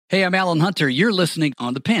Hey, I'm Alan Hunter. You're listening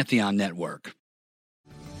on the Pantheon Network.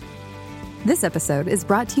 This episode is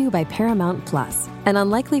brought to you by Paramount Plus. An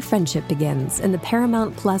unlikely friendship begins in the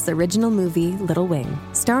Paramount Plus original movie Little Wing,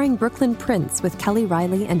 starring Brooklyn Prince with Kelly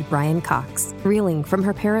Riley and Brian Cox. Reeling from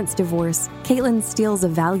her parents' divorce, Caitlin steals a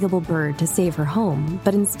valuable bird to save her home,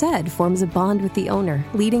 but instead forms a bond with the owner,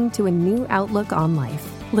 leading to a new outlook on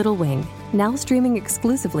life. Little Wing, now streaming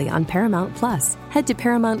exclusively on Paramount Plus. Head to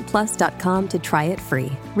ParamountPlus.com to try it free.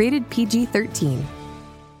 Rated PG-13.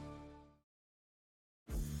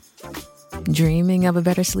 Dreaming of a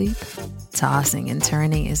better sleep? Tossing and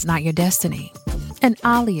turning is not your destiny. And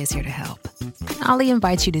Ollie is here to help. Ollie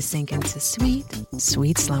invites you to sink into sweet,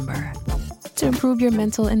 sweet slumber to improve your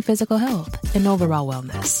mental and physical health and overall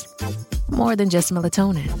wellness. More than just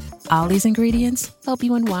melatonin, Ollie's ingredients help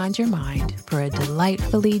you unwind your mind for a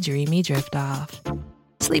delightfully dreamy drift off.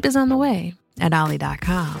 Sleep is on the way at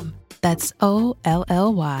Ollie.com. That's OLLY.com.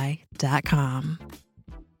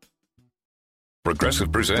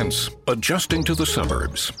 Progressive presents Adjusting to the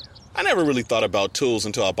Suburbs. I never really thought about tools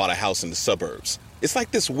until I bought a house in the suburbs. It's like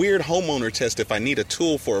this weird homeowner test if I need a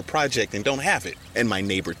tool for a project and don't have it. And my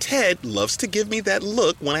neighbor Ted loves to give me that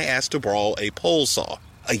look when I ask to borrow a pole saw.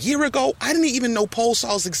 A year ago, I didn't even know pole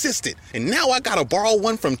saws existed. And now I gotta borrow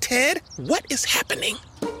one from Ted? What is happening?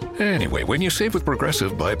 Anyway, when you save with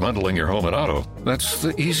Progressive by bundling your home and auto, that's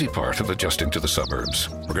the easy part of adjusting to the suburbs.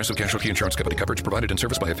 Progressive Casualty Insurance Company. Coverage provided and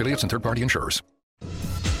serviced by affiliates and third-party insurers.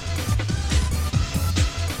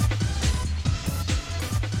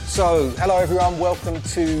 So, hello everyone, welcome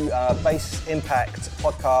to Bass Impact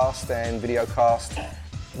podcast and videocast.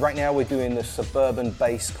 Right now we're doing the Suburban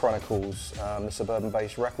Bass Chronicles, the Suburban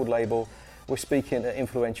Bass record label. We're speaking to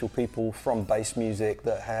influential people from bass music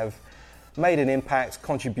that have made an impact,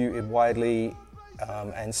 contributed widely,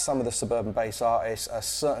 and some of the Suburban Bass artists are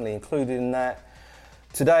certainly included in that.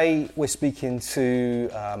 Today we're speaking to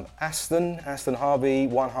Aston Harvey,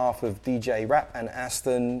 one half of DJ Rap and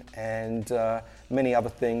Aston, and many other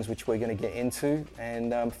things which we're going to get into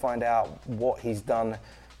and find out what he's done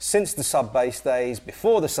since the sub bass days,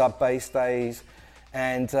 before the sub bass days,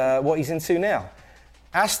 and what he's into now.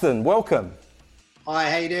 Aston, welcome. Hi,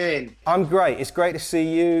 how you doing? I'm great. It's great to see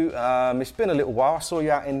you. It's been a little while. I saw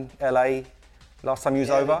you out in LA last time you was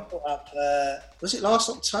over. Was it last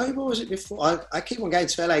October or was it before? I keep on going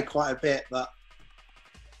to LA quite a bit, but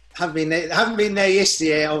haven't been there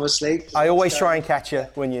yesterday, obviously. I always try and catch you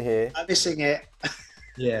when you're here. I'm missing it.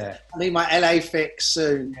 Yeah. I need my LA fix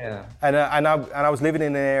soon. Yeah. And I was living in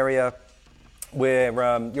an area where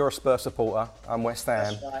you're a Spurs supporter. I'm West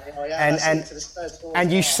Ham. That's right. Oh, yeah,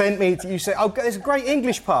 and you sent me. You said, "Oh, there's a great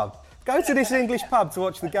English pub. Go to this English pub to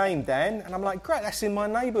watch the game, Dan." And I'm like, "Great, that's in my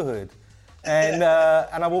neighbourhood." And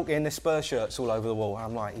I walk in, there's Spurs shirts all over the wall.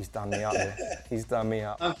 I'm like, he's done me up here. He's done me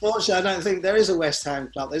up. Unfortunately, I don't think there is a West Ham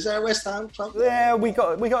club. Is there a West Ham club? Yeah, we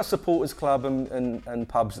got a supporters club and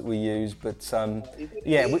pubs that we use, but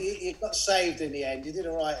you got saved in the end. You did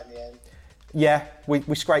all right in the end. Yeah,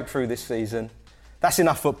 we scraped through this season. That's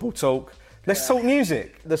enough football talk. Let's talk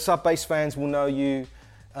music. The sub bass fans will know you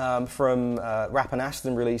from Rap and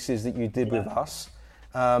Aston releases that you did with us.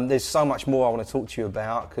 There's so much more I want to talk to you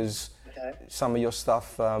about because some of your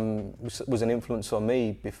stuff was an influence on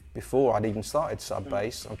me before I'd even started sub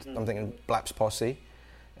bass. I'm thinking Blaps Posse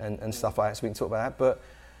and stuff like that, so we can talk about that. But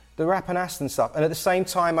the Rap and Aston stuff, and at the same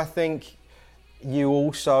time, I think you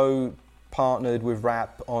also partnered with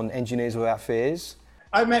Rap on Engineers Without Fears.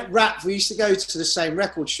 I met Rap. We used to go to the same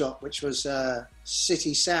record shop, which was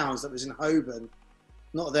City Sounds, that was in Holborn.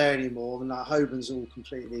 Not there anymore. And Holborn's all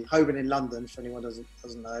completely Holborn in London, if anyone doesn't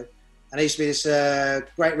know. And there used to be this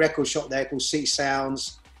great record shop there called City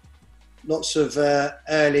Sounds. Lots of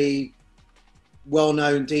early,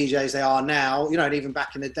 well-known DJs they are now. You know, and even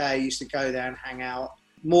back in the day, used to go there and hang out.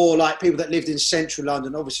 More like people that lived in central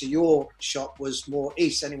London. Obviously, your shop was more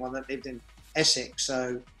east. Anyone that lived in Essex,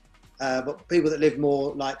 so. But people that live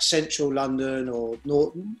more like central London or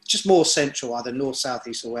north, just more central, either north, south,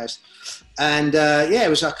 east or west. And it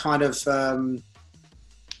was a kind of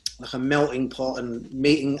like a melting pot and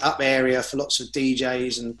meeting up area for lots of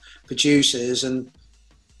DJs and producers. And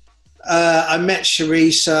I met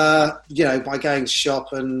Sharisa, by going to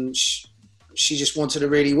shop, and she just wanted to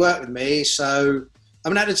really work with me. So, I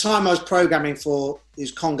mean, at the time I was programming for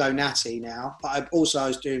Congo Natty now, but I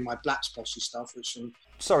was doing my Blaps Posse stuff, which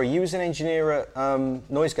Sorry, you was an engineer at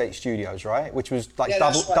Noisegate Studios, right? Which was like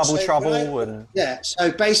double trouble.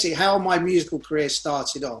 So basically how my musical career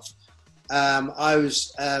started off, I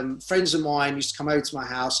was, friends of mine used to come over to my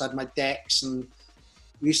house, I had my decks, and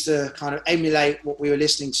we used to kind of emulate what we were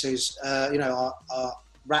listening to, our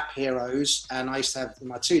Rap Heroes, and I used to have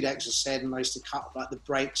my 2 decks, as I said, and I used to cut like the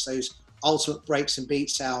breaks, those Ultimate Breaks and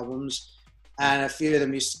Beats albums. And a few of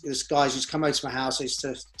them, these guys used to come over to my house. I used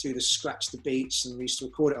to do the scratch the beats, and we used to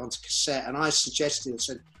record it onto cassette. And I suggested and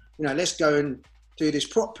said, let's go and do this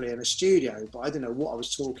properly in a studio. But I didn't know what I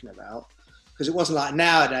was talking about, because it wasn't like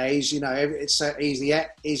nowadays, it's so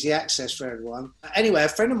easy access for everyone. Anyway, a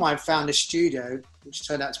friend of mine found a studio, which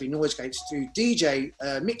turned out to be Noisegate, to do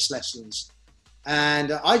DJ mix lessons.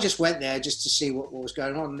 And I just went there just to see what was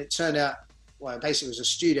going on. And it turned out, basically it was a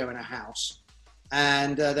studio in a house.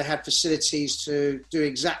 And they had facilities to do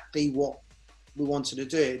exactly what we wanted to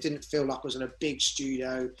do. It didn't feel like it was in a big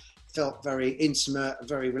studio. It felt very intimate and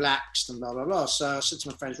very relaxed and blah, blah, blah. So I said to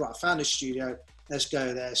my friends, right, I found a studio. Let's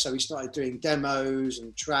go there. So we started doing demos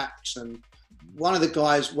and tracks, and one of the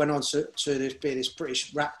guys went on to this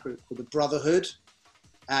British rap group called the Brotherhood,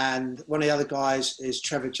 and one of the other guys is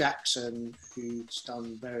Trevor Jackson, who's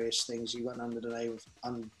done various things. He went under the name of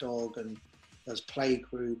Underdog and does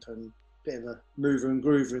Playgroup and a bit of a mover and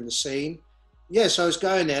groover in the scene. Yeah, so I was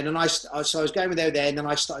going there, and then I was going there, and then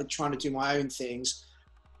I started trying to do my own things.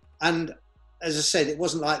 And as I said, it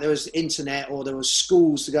wasn't like there was internet or there was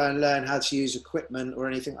schools to go and learn how to use equipment or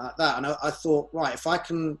anything like that. And I thought, right, if I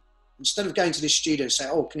can, instead of going to this studio and say,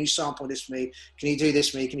 oh, can you sample this for me? Can you do this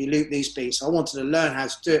for me? Can you loop these beats? I wanted to learn how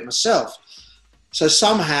to do it myself. So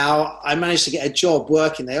somehow I managed to get a job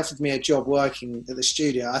working. They offered me a job working at the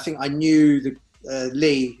studio. I think I knew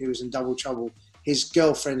Lee, who was in Double Trouble, his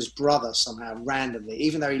girlfriend's brother somehow, randomly,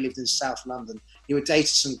 even though he lived in South London. He would date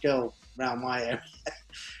some girl around my area.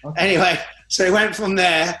 Okay. Anyway, so it went from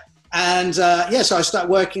there. And so I started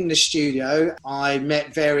working in the studio. I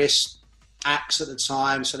met various acts at the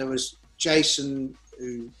time. So there was Jason,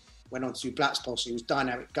 who went on to do Black's Posse. He was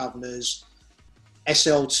Dynamic Governors,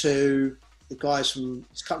 SL2, the guys from,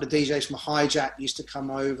 a couple of DJs from Hijack used to come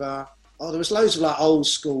over. Oh, there was loads of like old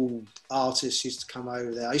school artists used to come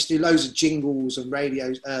over there. I used to do loads of jingles and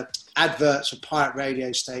adverts for pirate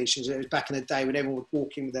radio stations. It was back in the day when everyone would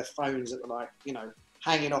walk in with their phones that were like,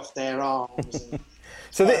 hanging off their arms. And,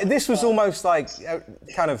 so this was almost like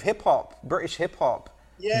kind of hip-hop, British hip-hop,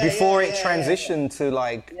 before it transitioned to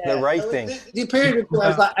like the rave thing. The period I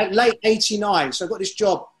was like at late 89, so I got this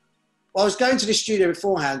job. Well, I was going to the studio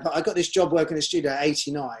beforehand, but I got this job working in the studio at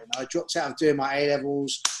 89. I dropped out of doing my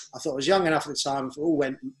A-levels. I thought I was young enough at the time. If it all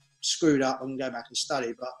went screwed up, I can go back and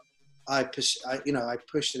study. But I pushed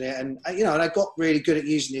it, and I got really good at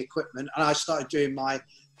using the equipment, and I started doing my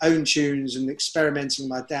own tunes and experimenting in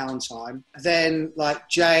my downtime. Then, like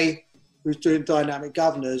Jay, who's doing Dynamic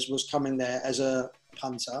Governors, was coming there as a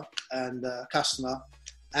punter and a customer,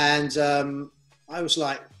 and I was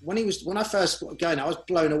like, when I first got going, I was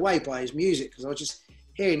blown away by his music, because I was just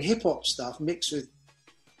hearing hip hop stuff mixed with,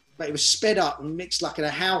 but it was sped up and mixed like in a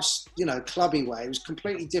house, clubby way. It was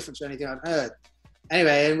completely different to anything I'd heard.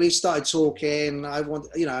 Anyway, and we started talking.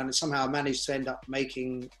 And somehow I managed to end up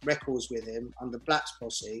making records with him under Black's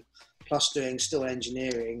Posse, plus doing still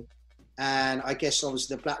engineering. And I guess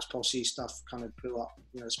obviously the Black's Posse stuff kind of blew up,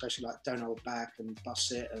 especially like Don't Hold Back and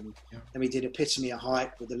Bust It. And then we did Epitome of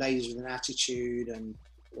Hype with the Ladies with an Attitude and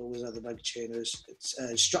all those other big tuners.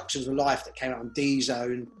 Instructions for Life that came out on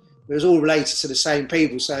D-Zone. It was all related to the same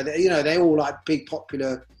people. So, they're all like big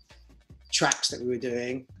popular tracks that we were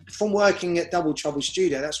doing. From working at Double Trouble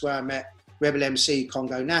Studio, that's where I met Rebel MC,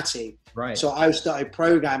 Congo Natty. Right. So I started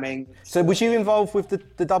programming. So was you involved with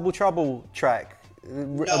the Double Trouble track?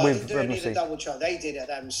 No, I didn't do any of the Double Trouble. They did it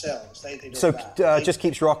themselves. They did all that. So Just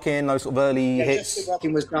Keeps Rocking, those sort of early hits. Just Keep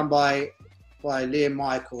Rocking was done by Liam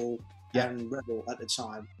Michael and Rebel at the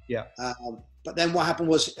time. Yeah. But then what happened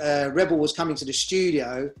was Rebel was coming to the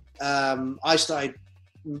studio. I started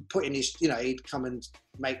putting his, he'd come and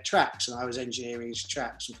make tracks, and I was engineering his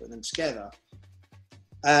tracks and putting them together.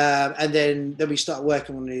 And then we started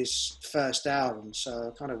working on his first album.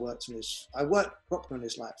 So I kind of worked properly on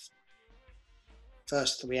his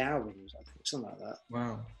first 3 albums, I think, something like that.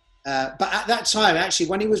 Wow. But at that time, actually,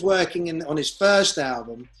 when he was working on his first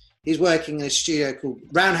album, he's working in a studio called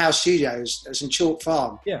Roundhouse Studios. That's in Chalk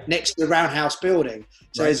Farm, next to the Roundhouse building.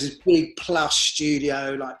 So there's this big plush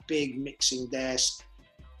studio, like big mixing desk.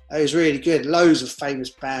 It was really good. Loads of famous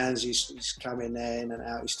bands used to come in there in and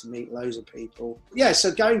out. Used to meet loads of people. Yeah,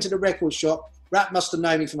 so going to the record shop, Rap must have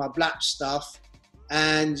known me for my Black stuff,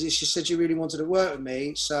 and she said she really wanted to work with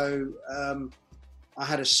me. So I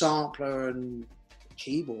had a sampler and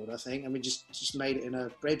keyboard, I think, and we just made it in a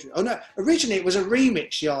bedroom. Oh no, originally it was a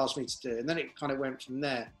remix she asked me to do, and then it kind of went from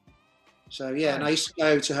there. So yeah, and I used to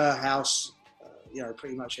go to her house,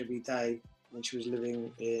 pretty much every day when she was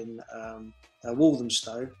living in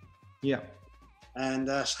Walthamstow. Yeah. And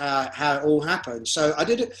that's how it all happened. So I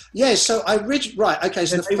did it. Yeah. So right. Okay.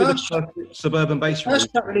 So the first Suburban Bass release.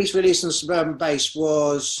 First release on Suburban Bass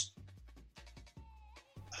was,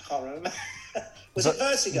 I can't remember. Was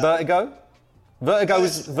it Vertigo?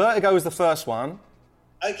 Vertigo was the first one.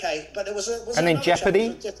 Okay, but there was and then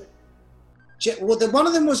Jeopardy. Well, one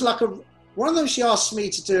of them was like one of them. She asked me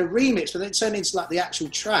to do a remix, but then it turned into like the actual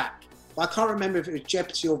track. But I can't remember if it was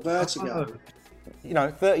Jeopardy or Vertigo. Oh. You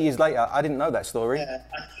know, 30 years later, I didn't know that story. Yeah.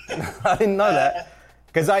 I didn't know that.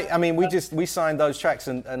 Because I mean, we signed those tracks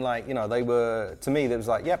and like, you know, they were, to me, that was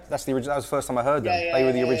like, yep, that's the original. That was the first time I heard them. They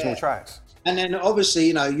were the original tracks. And then obviously,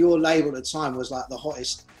 you know, your label at the time was like the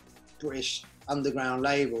hottest British underground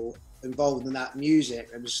label involved in that music.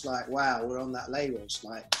 It was like, wow, we're on that label. It's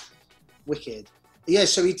like wicked. Yeah,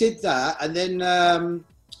 so we did that, and then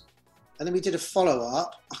we did a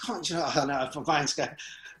follow-up. I can't, you know, I don't know if my mind's going.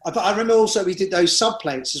 But I remember also we did those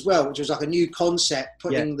subplates as well, which was like a new concept,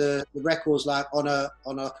 putting the records like on a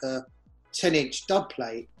 10-inch dub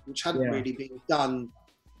plate, which hadn't really been done.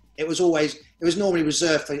 It was normally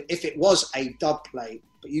reserved for if it was a dub plate,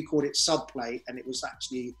 but you called it subplate, and it was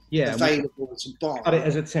actually available to buy. Got it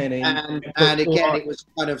as a 10-inch. And again, it was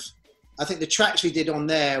kind of, I think the tracks we did on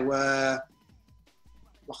there were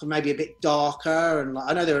like maybe a bit darker, and like,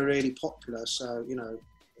 I know they were really popular, so, you know,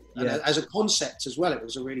 and as a concept as well, it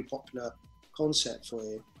was a really popular concept for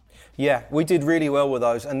you. Yeah, we did really well with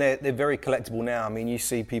those, and they're very collectible now. I mean, you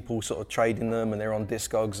see people sort of trading them, and they're on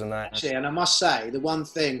Discogs and that. Actually, and I must say, the one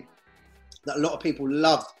thing that a lot of people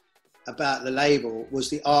loved about the label was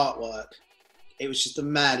the artwork. It was just the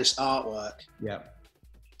maddest artwork. Yeah.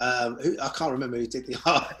 I can't remember who did the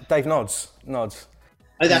art. Dave Nods.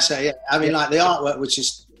 Oh, that's it. Yeah. I mean, like the artwork was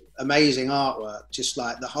just amazing artwork. Just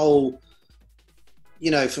like the whole, you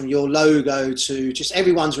know, from your logo to just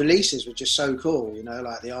everyone's releases were just so cool, you know,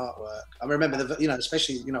 like the artwork. I remember you know,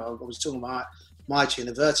 especially, you know, I was talking about my tune,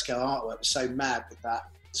 the Vertigo artwork was so mad with that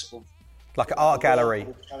sort of. Like an art gallery.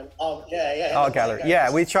 Art gallery. Yeah,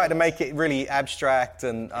 we tried to make it really abstract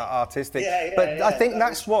and artistic. But I think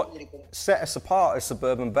that's what set us apart as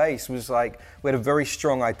Suburban Bass, was like, we had a very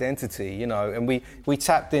strong identity, you know, and we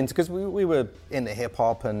tapped into, because we were into hip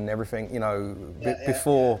hop and everything, you know,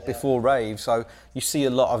 before rave. So you see a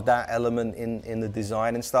lot of that element in the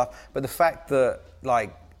design and stuff. But the fact that,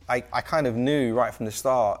 like, I kind of knew right from the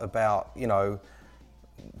start about, you know,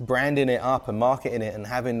 branding it up and marketing it and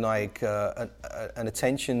having like an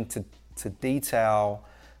attention to detail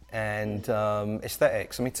and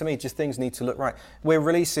aesthetics. I mean, to me, just things need to look right. We're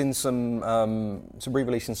releasing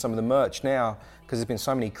re-releasing some of the merch now, because there's been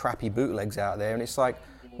so many crappy bootlegs out there, and it's like,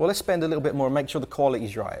 well, let's spend a little bit more and make sure the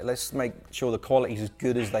quality's right. Let's make sure the quality's as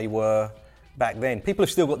good as they were back then. People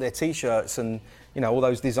have still got their T-shirts and, you know, all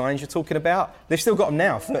those designs you're talking about. They've still got them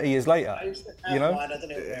now, 30 years later. You know? I don't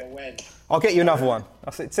know where it went. I'll get you another one.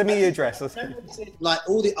 Send me your address. Like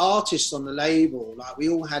all the artists on the label, like we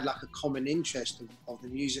all had like a common interest of the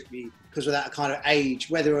music because of that kind of age,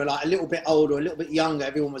 whether we're like a little bit older or a little bit younger,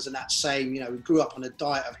 everyone was in that same, you know, we grew up on a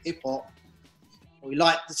diet of hip hop. We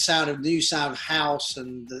liked the new sound of house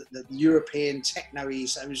and the European techno-y,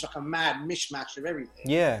 so it was like a mad mishmash of everything.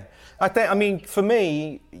 Yeah. I mean, for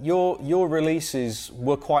me, your releases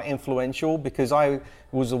were quite influential, because I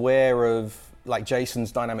was aware of like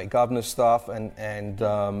Jason's Dynamic Governor stuff and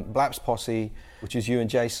Blaps Posse, which is you and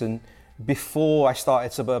Jason, before I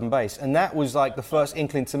started Suburban Bass. And that was like the first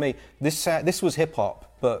inkling to me. This was hip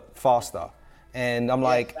hop, but faster. And I'm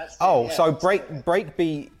like, so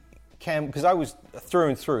breakbeat, because I was through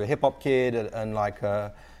and through a hip hop kid, and like, you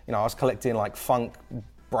know, I was collecting like funk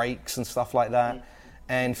breaks and stuff like that.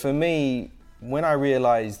 And for me, when I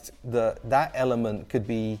realized that element could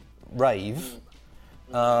be rave,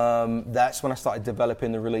 that's when I started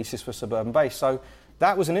developing the releases for Suburban Bass. So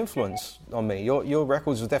that was an influence on me. Your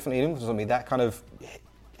records was definitely an influence on me. That kind of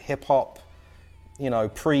hip hop, you know,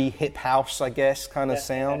 pre-hip house, I guess, kind of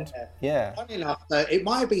sound. Yeah. Funny enough, it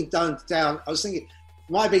might have been down. I was thinking,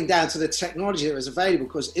 might have been down to the technology that was available,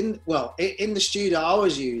 because in the studio I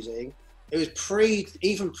was using, it was pre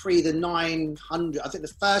the 900. I think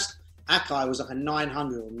the first Akai was like a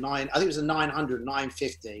 900 or 9. I think it was a 900,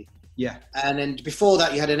 950. Yeah. And then before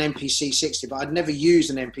that you had an MPC 60, but I'd never used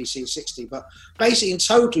an MPC 60. But basically in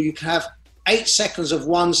total you can have 8 seconds of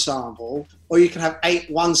one sample, or you can have 8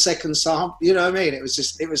 1-second sample. You know what I mean? It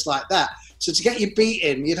was like that. So to get your beat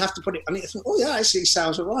in, you'd have to put it, and you think, oh yeah, actually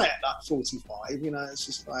sounds all right at like 45, you know, it's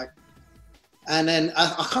just like, and then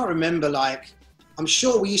I can't remember, like, I'm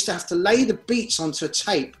sure we used to have to lay the beats onto a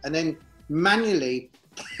tape and then manually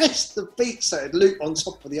press the beat so it'd loop on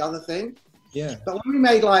top of the other thing. Yeah. But when we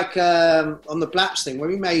made like on the Blaps thing, when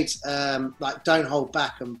we made like Don't Hold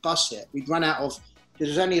Back and Bust It, we'd run out of, because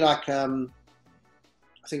it was only like I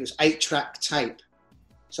think it was 8-track tape.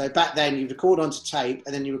 So back then you record onto tape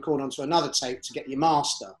and then you record onto another tape to get your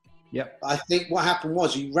master. Yep. I think what happened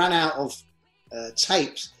was you ran out of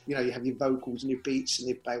tapes. You know, you have your vocals and your beats and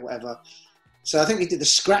your whatever. So I think we did the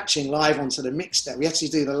scratching live onto the mix deck. We actually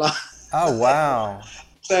do the live. Oh wow.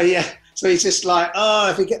 So yeah. So it's just like,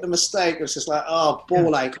 if you get the mistake, it's just like,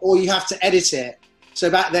 ball ache. Or you have to edit it.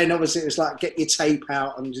 So back then, obviously, it was like, get your tape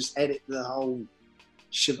out and just edit the whole,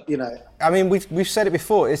 you know. I mean, we've said it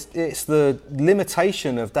before. It's the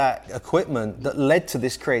limitation of that equipment that led to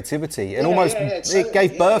this creativity, and it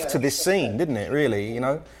gave birth to this scene, didn't it? Really, you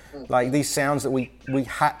know, like these sounds that we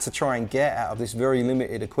had to try and get out of this very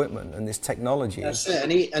limited equipment and this technology. That's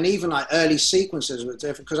it. And even like early sequences were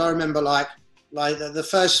different, because I remember like the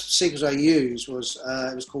first sequence I used was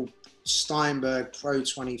it was called Steinberg Pro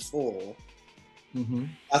 24. Mm-hmm.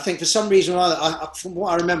 I think for some reason or other, from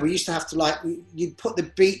what I remember, we used to have to you'd put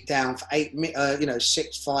the beat down for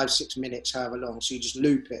 5, 6 minutes, however long. So you just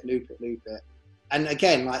loop it. And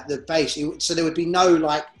again, like the bass, so there would be no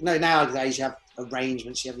nowadays you have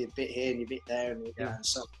arrangements, you have your bit here and your bit there, and you know,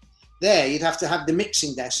 so there you'd have to have the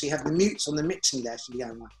mixing desk. So you have the mutes on the mixing desk, and you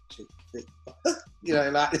go 1, 2, 3, 4. You know,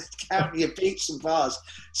 like counting your beats and bars.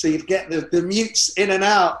 So you'd get the mutes in and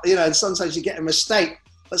out, you know, and sometimes you get a mistake.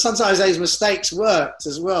 But sometimes those mistakes worked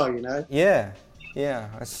as well, you know? Yeah.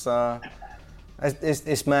 It's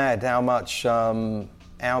mad how much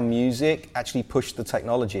our music actually pushed the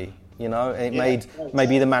technology, you know? It made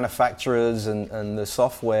maybe the manufacturers and the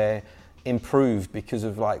software improved because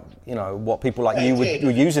of, like, you know, what people like you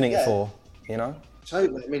were using it for, you know?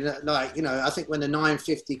 Totally. I mean, like, you know, I think when the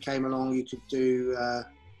 950 came along, you could do,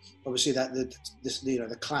 obviously,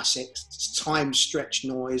 the classic time stretch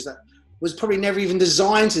noise that was probably never even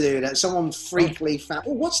designed to do that. Someone freakily found,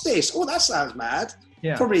 what's this? Oh, that sounds mad.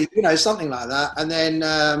 Yeah. Probably, you know, something like that. And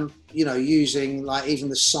then, you know, using like even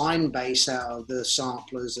the sine bass out of the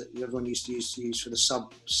samplers that everyone used to use for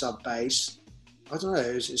the sub bass. I don't know.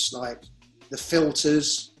 It's like the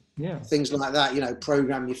filters. Yeah. Things like that, you know,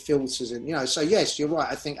 program your filters and, you know, so yes, you're right.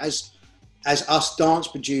 I think as us dance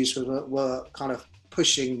producers were kind of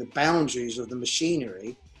pushing the boundaries of the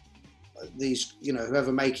machinery, these, you know,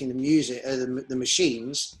 whoever making the music, the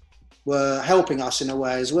machines were helping us in a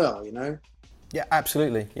way as well, you know? Yeah,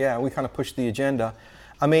 absolutely. Yeah, we kind of pushed the agenda.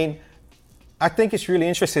 I mean, I think it's really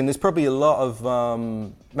interesting. There's probably a lot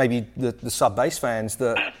of maybe the sub bass fans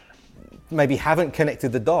that maybe haven't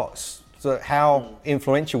connected the dots. So how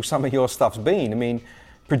influential some of your stuff's been. I mean,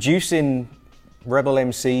 producing Rebel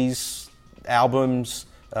MC's albums,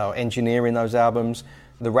 engineering those albums,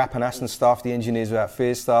 the Rap and Aston stuff, the Engineers Without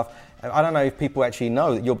Fear stuff. I don't know if people actually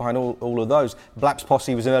know that you're behind all of those. Blaps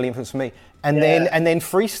Posse was an early influence for me. And then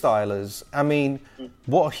Freestylers. I mean,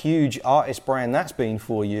 what a huge artist brand that's been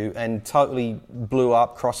for you, and totally blew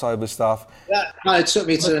up crossover stuff. That kind of took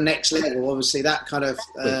me to the next level. Obviously, that kind of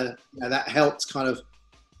you know, that helped kind of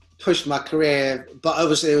push my career. But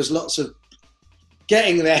obviously, there was lots of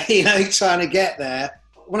getting there. You know, trying to get there.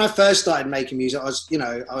 When I first started making music, I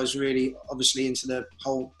was really obviously into the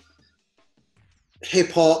whole hip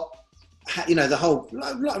hop. You know, the whole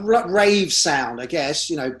like rave sound, I guess,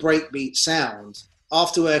 you know, breakbeat sound.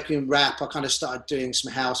 After working in rap, I kind of started doing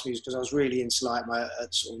some house music because I was really into like my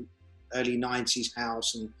sort of early 90s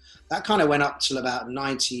house, and that kind of went up till about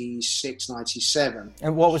 96, 97.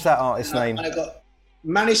 And what was that artist's name? And I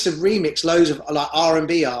managed to remix loads of like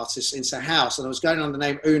R&B artists into house, and I was going under the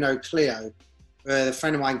name Uno Cleo. A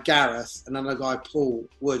friend of mine, Gareth, and another guy, Paul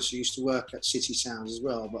Woods, who used to work at City Sounds as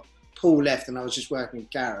well, but Paul left and I was just working with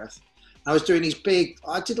Gareth. I was doing these big,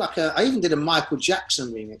 I even did a Michael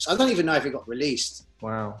Jackson remix. I don't even know if it got released.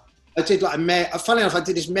 Wow. I did funny enough, I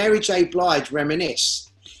did this Mary J. Blige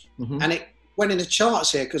Reminisce. Mm-hmm. And it went in the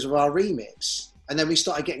charts here because of our remix. And then we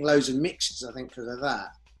started getting loads of mixes, I think, because of that.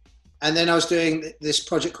 And then I was doing this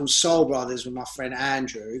project called Soul Brothers with my friend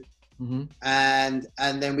Andrew. Mm-hmm. And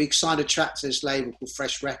then we signed a track to this label called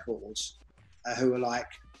Fresh Records, who were like,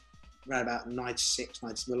 around about 96,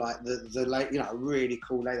 90, were like the you know, really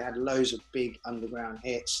cool. They had loads of big underground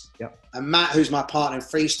hits. Yep. And Matt, who's my partner in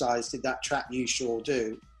Freestyles, did that track You Sure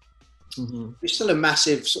Do. Mm-hmm. It's still a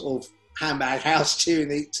massive sort of handbag house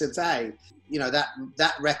tune today. You know,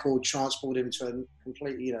 that record transported him to a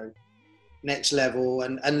completely, you know, next level,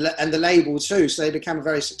 and the label too. So they became a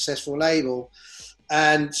very successful label.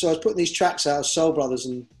 And so I was putting these tracks out of Soul Brothers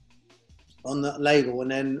and on that label, and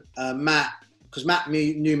then Matt, because Matt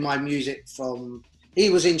knew my music from, he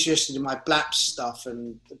was interested in my Blaps stuff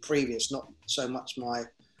and the previous, not so much my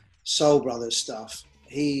Soul Brothers stuff,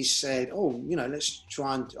 he said, "Oh, let's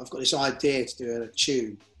try and I've got this idea to do a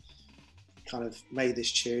tune." Kind of made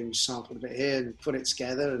this tune, sampled a bit here, and put it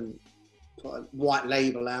together, and put a white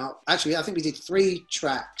label out. Actually, I think we did 3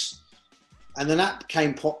 tracks, and then that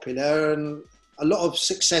became popular. And a lot of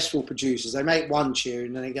successful producers, they make one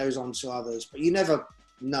tune and it goes on to others, but you never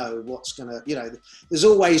know what's gonna. There's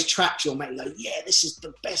always tracks you'll make like, yeah, this is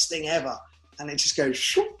the best thing ever, and it just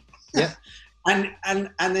goes. Yeah. and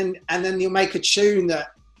then you'll make a tune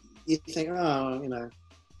that you think,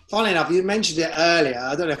 Funny enough, you mentioned it earlier.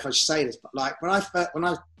 I don't know if I should say this, but like when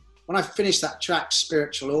I finished that track,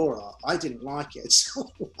 Spiritual Aura, I didn't like it.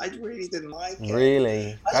 So I really didn't like it.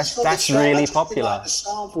 Really? That's really popular. Like the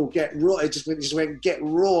sample Get Raw. It just went Get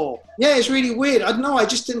Raw. Yeah, it's really weird. I don't know. I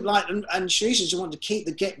just didn't like, and Sharissa just wanted to keep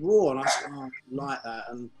the Get Raw, and I said, I like that.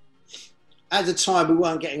 And at the time, we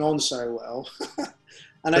weren't getting on so well.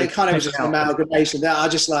 And it kind of was just an amalgamation there. I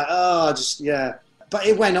just like, yeah. But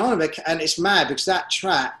it went on a bit, and it's mad because that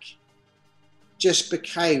track just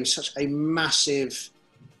became such a massive,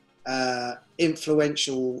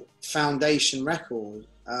 influential foundation record,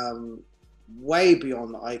 way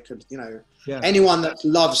beyond that I could, anyone that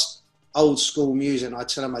loves old school music, and I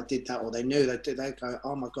tell them I did that, or they knew they go,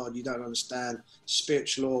 oh my God, you don't understand.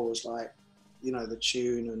 Spiritual Law was like, the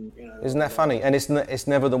tune, and Isn't that funny? And it's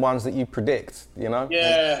never the ones that you predict, Yeah, I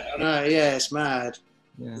know. Yeah, it's mad.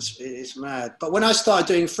 Yeah. It's mad. But when I started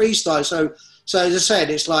doing freestyle, so as I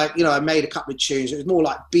said, it's like, I made a couple of tunes. It was more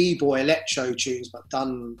like b-boy electro tunes, but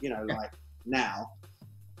done, like now.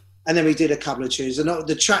 And then we did a couple of tunes. And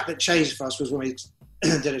the track that changed for us was when we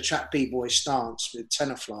did a track, B-Boy Stance, with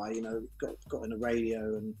Tenafly, got in the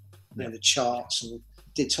radio and the charts, and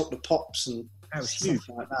did Top the Pops and stuff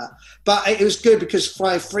like that. But it was good because for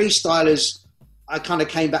freestylers, I kind of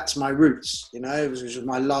came back to my roots, it was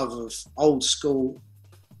my love of old school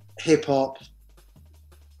hip hop,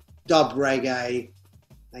 dub reggae,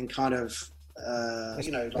 and kind of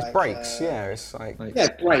like breaks. It's like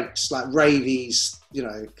breaks, like ravies,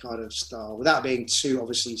 kind of style, without being too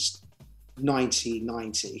obviously 90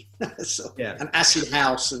 and acid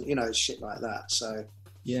house and shit like that. So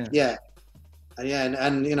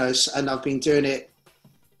and I've been doing it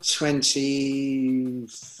 4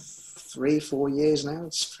 years now.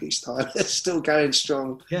 It's freestyle. It's still going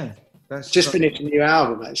strong. Yeah. That's just finished a new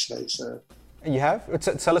album, actually. So you have?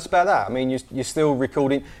 Tell us about that. I mean, you're still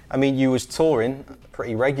recording. I mean, you was touring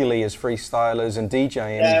pretty regularly as freestylers and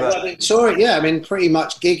DJing. Yeah, well, I've been touring. Yeah, I mean, pretty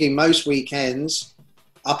much gigging most weekends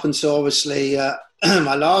up until obviously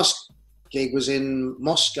my last gig was in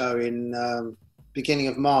Moscow in beginning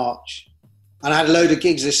of March. And I had a load of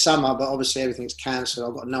gigs this summer, but obviously everything's cancelled.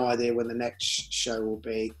 I've got no idea when the next show will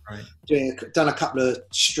be. Right. Done a couple of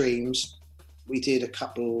streams. We did a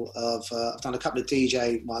couple of, I've done a couple of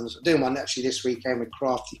DJ ones. I'm doing one actually this weekend with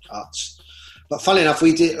Crafty Cuts. But funnily enough,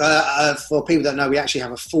 we did, for people that know, we actually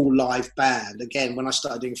have a full live band. Again, when I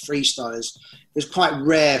started doing freestylers, it was quite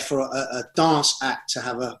rare for a dance act to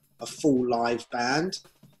have a full live band.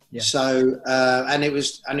 Yeah. So, and it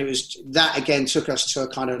was that again took us to a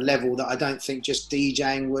kind of level that I don't think just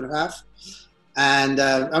DJing would have. And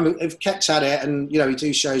I mean, we've kept at it, and we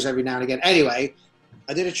do shows every now and again. Anyway,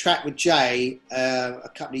 I did a track with Jay a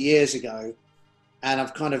couple of years ago, and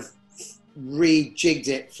I've kind of rejigged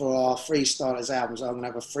it for our Freestylers album. So I'm going to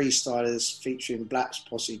have a Freestylers featuring Black's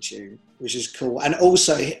Posse tune, which is cool. And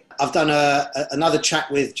also, I've done another track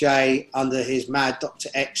with Jay under his Mad Dr.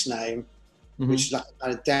 X name, which is like a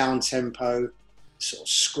kind of down-tempo, sort of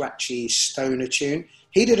scratchy stoner tune.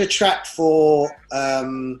 He did a track for,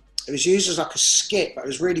 it was used as like a skit, but it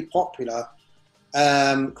was really popular,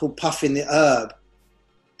 called Puffin' the Herb.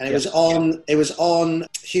 And it was on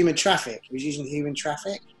Human Traffic. He was using Human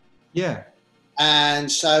Traffic. Yeah. And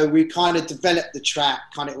so we kind of developed the track,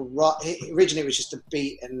 originally it was just a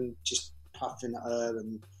beat and just Puffin' the Herb.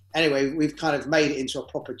 And anyway, we've kind of made it into a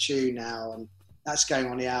proper tune now, and that's going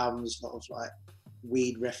on the album. There's a lot of like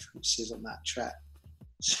weed references on that track.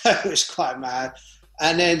 So it's quite mad.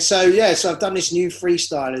 And then, so I've done this new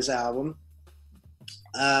Freestylers album.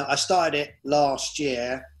 I started it last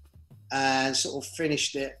year and sort of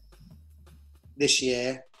finished it this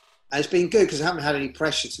year. And it's been good because I haven't had any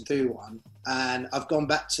pressure to do one. And I've gone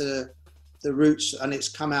back to the roots and it's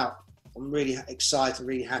come out. I'm really excited,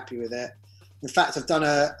 really happy with it. In fact, I've done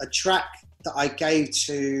a track that I gave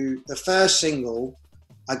to, the first single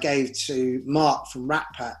I gave to Mark from Rat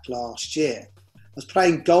Pack last year. I was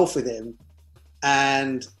playing golf with him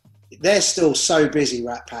and they're still so busy,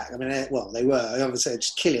 Rat Pack. I mean, they were, I would say,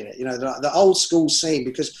 just killing it. The old school scene,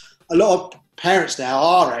 because a lot of parents now,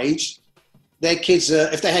 our age, their kids,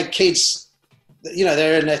 if they had kids you know,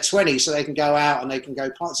 they're in their 20s, so they can go out and they can go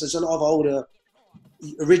parties. There's a lot of older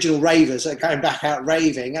original ravers that are going back out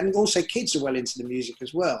raving, and also kids are well into the music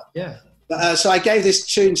as well. Yeah. But so I gave this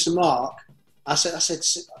tune to Mark. I said,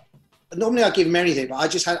 normally I give him anything, but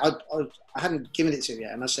I hadn't given it to him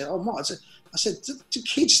yet. And I said, oh, Mark, I said, do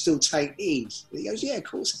kids still take these? He goes, yeah, of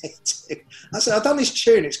course they do. I said, I've done this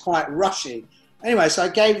tune, it's quite rushy. Anyway, so I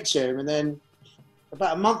gave it to him, and then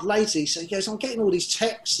about a month later, he goes, I'm getting all these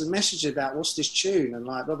texts and messages about what's this tune, and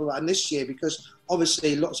like blah, blah, blah. And this year, because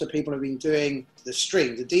obviously lots of people have been doing the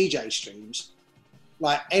DJ streams,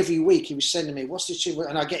 like every week he was sending me, what's this tune?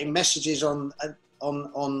 And I get him messages on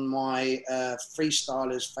my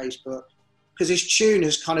Freestylers Facebook, because this tune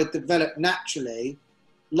has kind of developed naturally,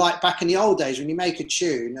 like back in the old days when you make a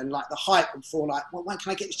tune and like the hype before, like, well, when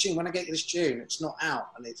can I get this tune? When I get this tune, it's not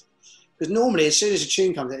out. And it's, because normally as soon as a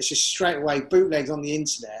tune comes out, it's just straight away bootlegs on the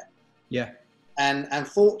internet. Yeah. And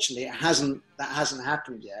unfortunately, that hasn't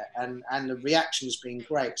happened yet. And the reaction has been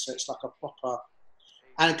great. So it's like a proper,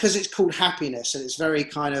 and because it's called Happiness, and it's very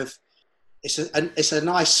kind of, it's a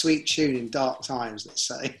nice sweet tune in dark times, let's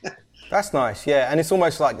say. That's nice, yeah, and it's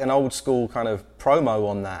almost like an old school kind of promo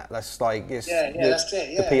on that. That's like, that's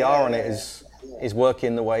it. The PR on it is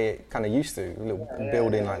working the way it kind of used to, a little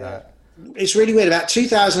building like that. It's really weird. About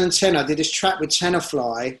 2010, I did this track with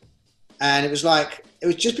Tenafly, and it was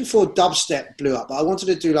just before dubstep blew up. But I wanted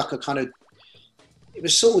to do like a kind of, it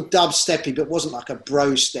was sort of dubsteppy, but wasn't like a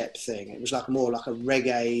bro step thing. It was like more like a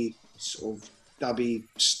reggae sort of dubby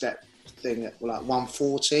step thing at like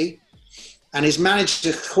 140. And he's managed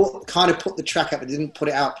to kind of put the track up, but didn't put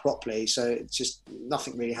it out properly. So it's just,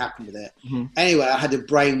 nothing really happened with it. Mm-hmm. Anyway, I had to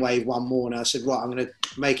brainwave one more, and I said, right, I'm going to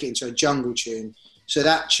make it into a jungle tune. So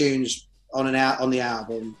that tune's on the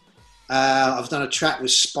album. I've done a track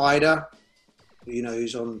with Spider, you know,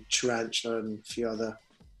 who's on Tarantula and a few other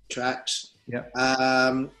tracks. Yeah.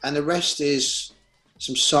 And the rest is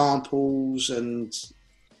some samples, and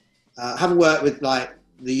I haven't worked with like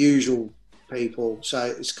the usual people,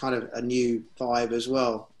 so it's kind of a new vibe as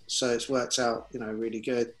well. So it's worked out, you know, really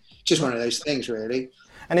good. Just one of those things, really.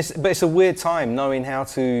 And it's a weird time knowing how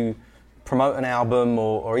to promote an album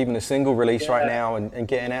or even a single release right now, and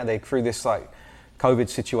getting out there through this like COVID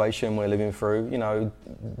situation we're living through. You know,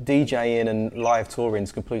 DJing and live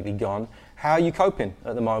touring's completely gone. How are you coping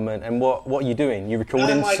at the moment, and what are you doing? You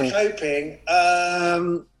recording? How am I coping?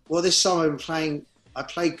 Well, this summer I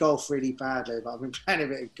played golf really badly, but I've been playing a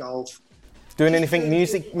bit of golf. Doing anything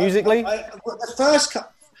musically? The first,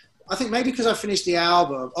 I think maybe because I finished the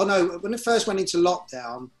album. Oh no, when it first went into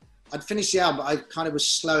lockdown, I'd finished the album, but I kind of was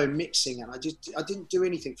slow in mixing, and I didn't do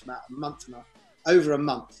anything for about over a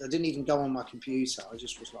month. I didn't even go on my computer. I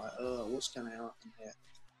just was like, oh, what's going on here?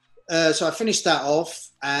 So I finished that off,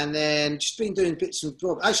 and then just been doing bits and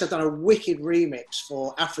bobs. Actually, I've done a wicked remix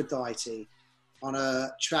for Aphrodite on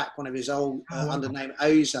a track, one of his old under the name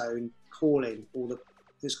Ozone,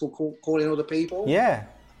 it's called Calling All the People. Yeah,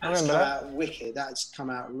 I remember that. Wicked. That's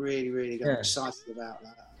come out really, really good. I'm excited about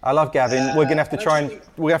that. I love Gavin. We're gonna have to try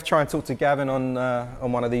and talk to Gavin on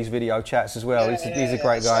one of these video chats as well. He's a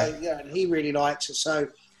great guy. So, and he really likes it. So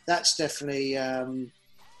that's definitely. I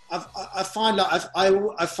find like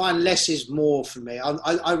I find less is more for me.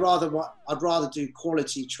 I'd rather do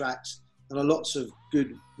quality tracks than lots of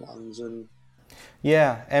good ones. And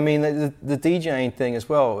yeah, I mean the DJing thing as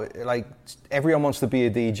well. Like everyone wants to be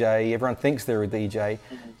a DJ. Everyone thinks they're a DJ,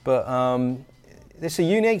 but it's a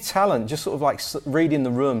unique talent. Just sort of like reading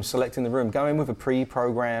the room, selecting the room, going with a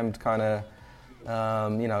pre-programmed kind of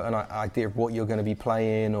an idea of what you're going to be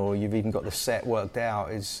playing, or you've even got the set worked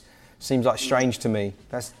out. Seems like strange to me.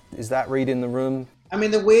 Is that reading the room? I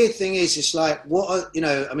mean, the weird thing is, it's like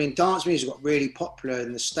dance music got really popular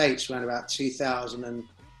in the States around about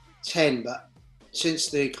 2010, but since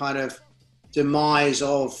the kind of demise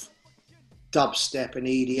of dubstep and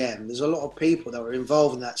EDM, there's a lot of people that were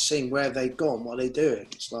involved in that scene. Where have they gone? What are they doing?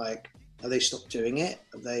 It's like, have they stopped doing it?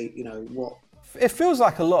 Have they, what? It feels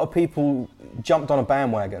like a lot of people jumped on a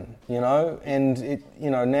bandwagon, and it,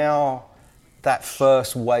 now that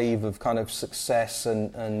first wave of kind of success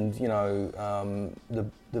and the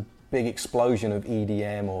big explosion of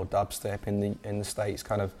EDM or dubstep in the States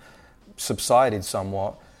kind of subsided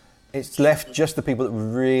somewhat. It's left just the people that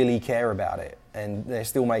really care about it, and they're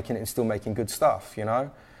still making it and still making good stuff,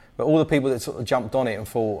 But all the people that sort of jumped on it and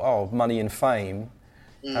thought, oh, money and fame,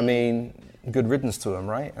 I mean, good riddance to them,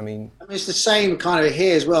 right? I mean, it's the same kind of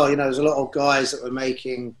here as well. There's a lot of guys that were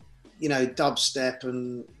making, dubstep,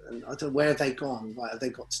 and I don't know, where have they gone? Like, have they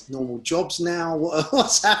got normal jobs now?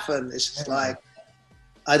 What's happened? It's just like,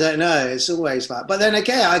 I don't know. It's always like, but then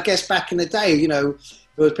again, I guess back in the day,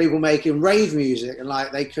 there was people making rave music, and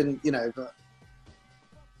like they couldn't, but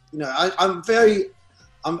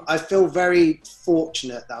I feel very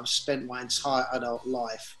fortunate that I've spent my entire adult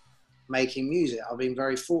life making music. I've been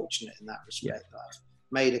very fortunate in that respect. Yeah. I've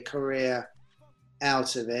made a career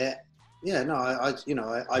out of it. Yeah, no,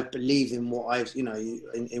 I believe in what I've,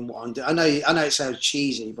 in what I'm doing. I know it sounds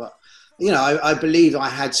cheesy, but I believe I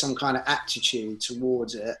had some kind of aptitude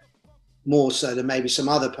towards it, more so than maybe some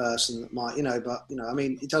other person that might, but I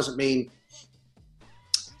mean, it doesn't mean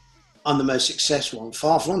I'm the most successful. I'm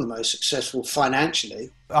far from the most successful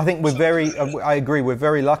financially. I think I agree, we're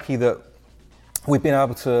very lucky that we've been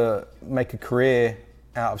able to make a career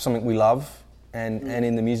out of something we love, and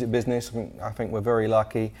in the music business, I think we're very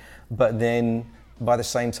lucky. But then, by the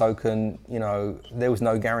same token, there was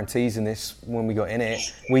no guarantees in this when we got in it.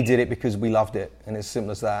 We did it because we loved it, and it's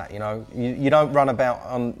simple as that. You don't run about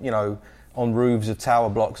on roofs of tower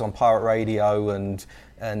blocks on pirate radio and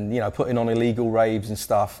putting on illegal raves and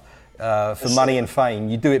stuff for money and fame.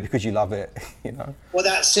 You do it because you love it. Well,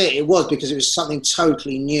 that's it. It was because it was something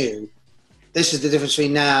totally new. This is the difference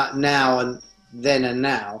between now and then and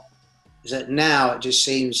now. Is that now it just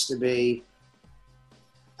seems to be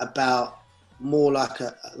about more like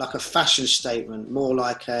a fashion statement, more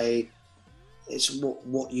like it's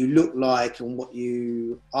what you look like and what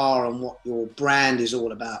you are and what your brand is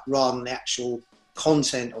all about, rather than the actual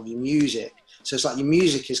content of your music. So it's like your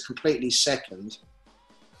music is completely second,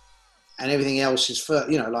 and everything else is first.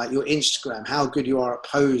 Like your Instagram, how good you are at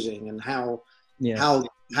posing, and how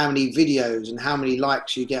many videos and how many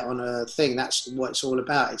likes you get on a thing. That's what it's all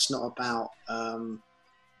about. It's not about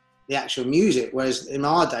the actual music, whereas in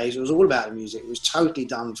our days it was all about the music. It was totally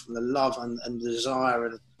done from the love and the desire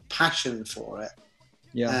and passion for it.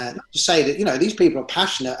 And to say that these people are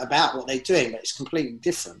passionate about what they're doing, but it's completely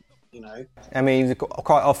different. I mean,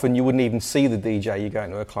 quite often you wouldn't even see the DJ. You go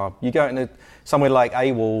into a club, you go into somewhere like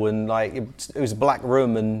AWOL, and like it was a black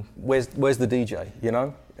room, and where's the DJ?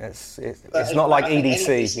 It's not like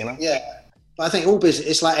EDC. Yeah, but I think all business,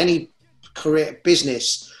 it's like any career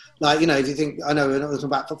business. Like, if you think, I know we're not talking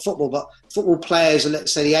about football, but football players of,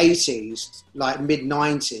 let's say, the 80s, like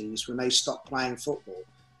mid-90s, when they stopped playing football,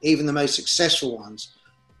 even the most successful ones,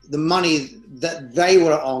 the money that they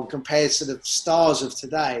were on compared to the stars of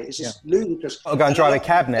today is just ludicrous. I'll go and drive a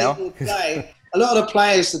cab now. Today, a lot of the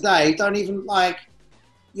players today don't even,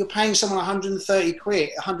 you're paying someone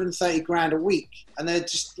 130 grand a week, and they're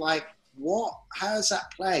just like, what? How is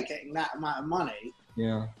that player getting that amount of money?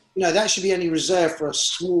 Yeah. That should be only reserved for a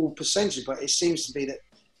small percentage, but it seems to be that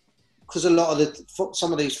because a lot of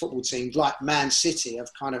some of these football teams, like Man City, have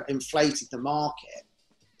kind of inflated the market.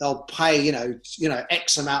 They'll pay,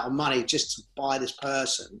 X amount of money just to buy this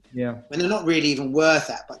person. Yeah. And they're not really even worth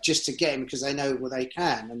that, but just to get him because they know they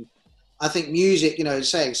can. And I think music,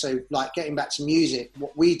 getting back to music,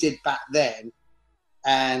 what we did back then,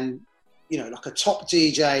 and, like a top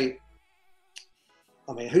DJ.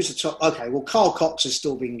 I mean, who's the top? Okay, well, Carl Cox has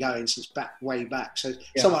still been going since way back. So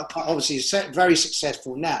someone obviously is very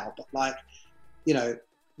successful now, but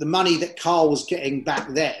the money that Carl was getting back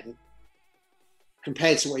then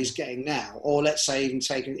compared to what he's getting now, or let's say even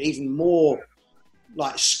taking even more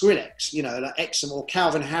like Skrillex, like Exum or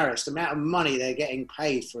Calvin Harris, the amount of money they're getting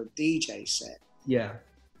paid for a DJ set. Yeah.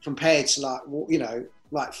 Compared to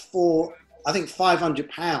I think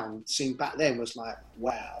 £500 seemed back then was like,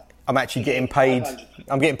 wow. I'm actually getting paid.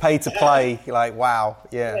 I'm getting paid to play. Like, wow,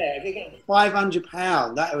 yeah. Yeah, if you get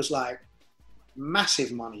 £500, that was like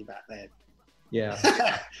massive money back then.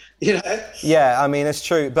 Yeah. Yeah, I mean, it's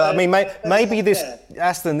true. But I mean, maybe this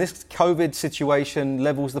COVID situation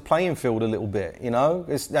levels the playing field a little bit,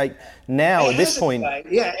 It's like now at this point.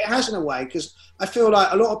 Yeah, it has in a way, because I feel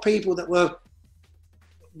like a lot of people that were,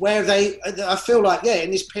 I feel like,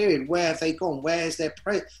 in this period, where have they gone? Where is their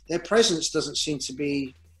presence doesn't seem to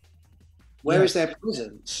be, where is their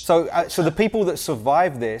presence? So the people that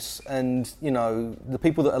survive this and, the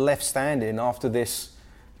people that are left standing after this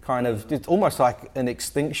kind of, it's almost like an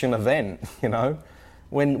extinction event,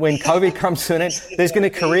 When COVID comes to an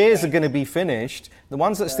end, careers are going to be finished. The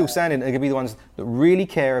ones that are still standing are going to be the ones that really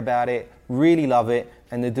care about it, really love it,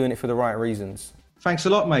 and they're doing it for the right reasons. Thanks a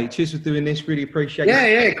lot, mate. Cheers for doing this. Really appreciate it.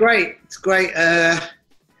 Yeah, great. It's great.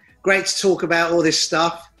 Great to talk about all this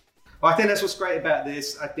stuff. I think that's what's great about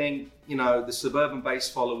this. I think, the Suburban Bass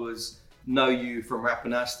followers know you from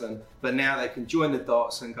Rapping Aston, but now they can join the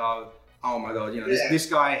dots and go, oh my God, this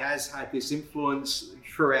guy has had this influence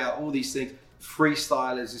throughout all these things.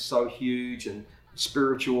 Freestylers is so huge, and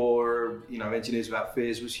Spiritual, Engineers Without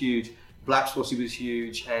Fears was huge. Black Posse was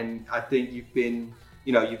huge, and I think you've been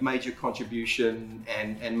you know, you've made your contribution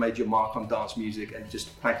and made your mark on dance music, and just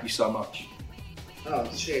thank you so much. Oh,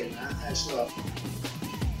 cheers, man. Thanks a lot.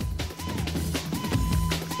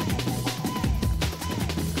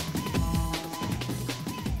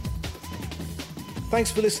 Thanks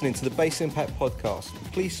for listening to the Bass Impact Podcast.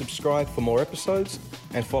 Please subscribe for more episodes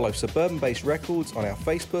and follow Suburban Bass Records on our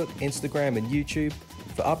Facebook, Instagram and YouTube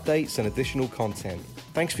for updates and additional content.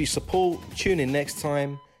 Thanks for your support, tune in next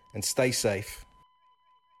time, and stay safe.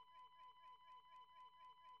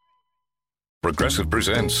 Progressive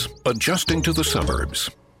presents Adjusting to the Suburbs.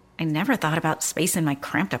 I never thought about space in my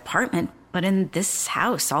cramped apartment, but in this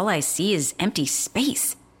house, all I see is empty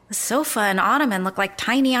space. The sofa and ottoman look like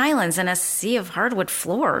tiny islands in a sea of hardwood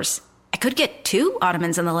floors. I could get 2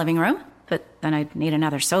 ottomans in the living room, but then I'd need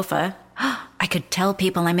another sofa. I could tell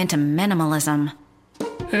people I'm into minimalism.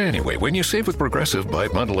 Anyway, when you save with Progressive by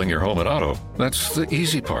bundling your home and auto, that's the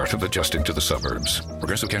easy part of adjusting to the suburbs.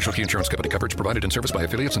 Progressive Casualty Insurance Company coverage provided in service by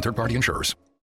affiliates and third-party insurers.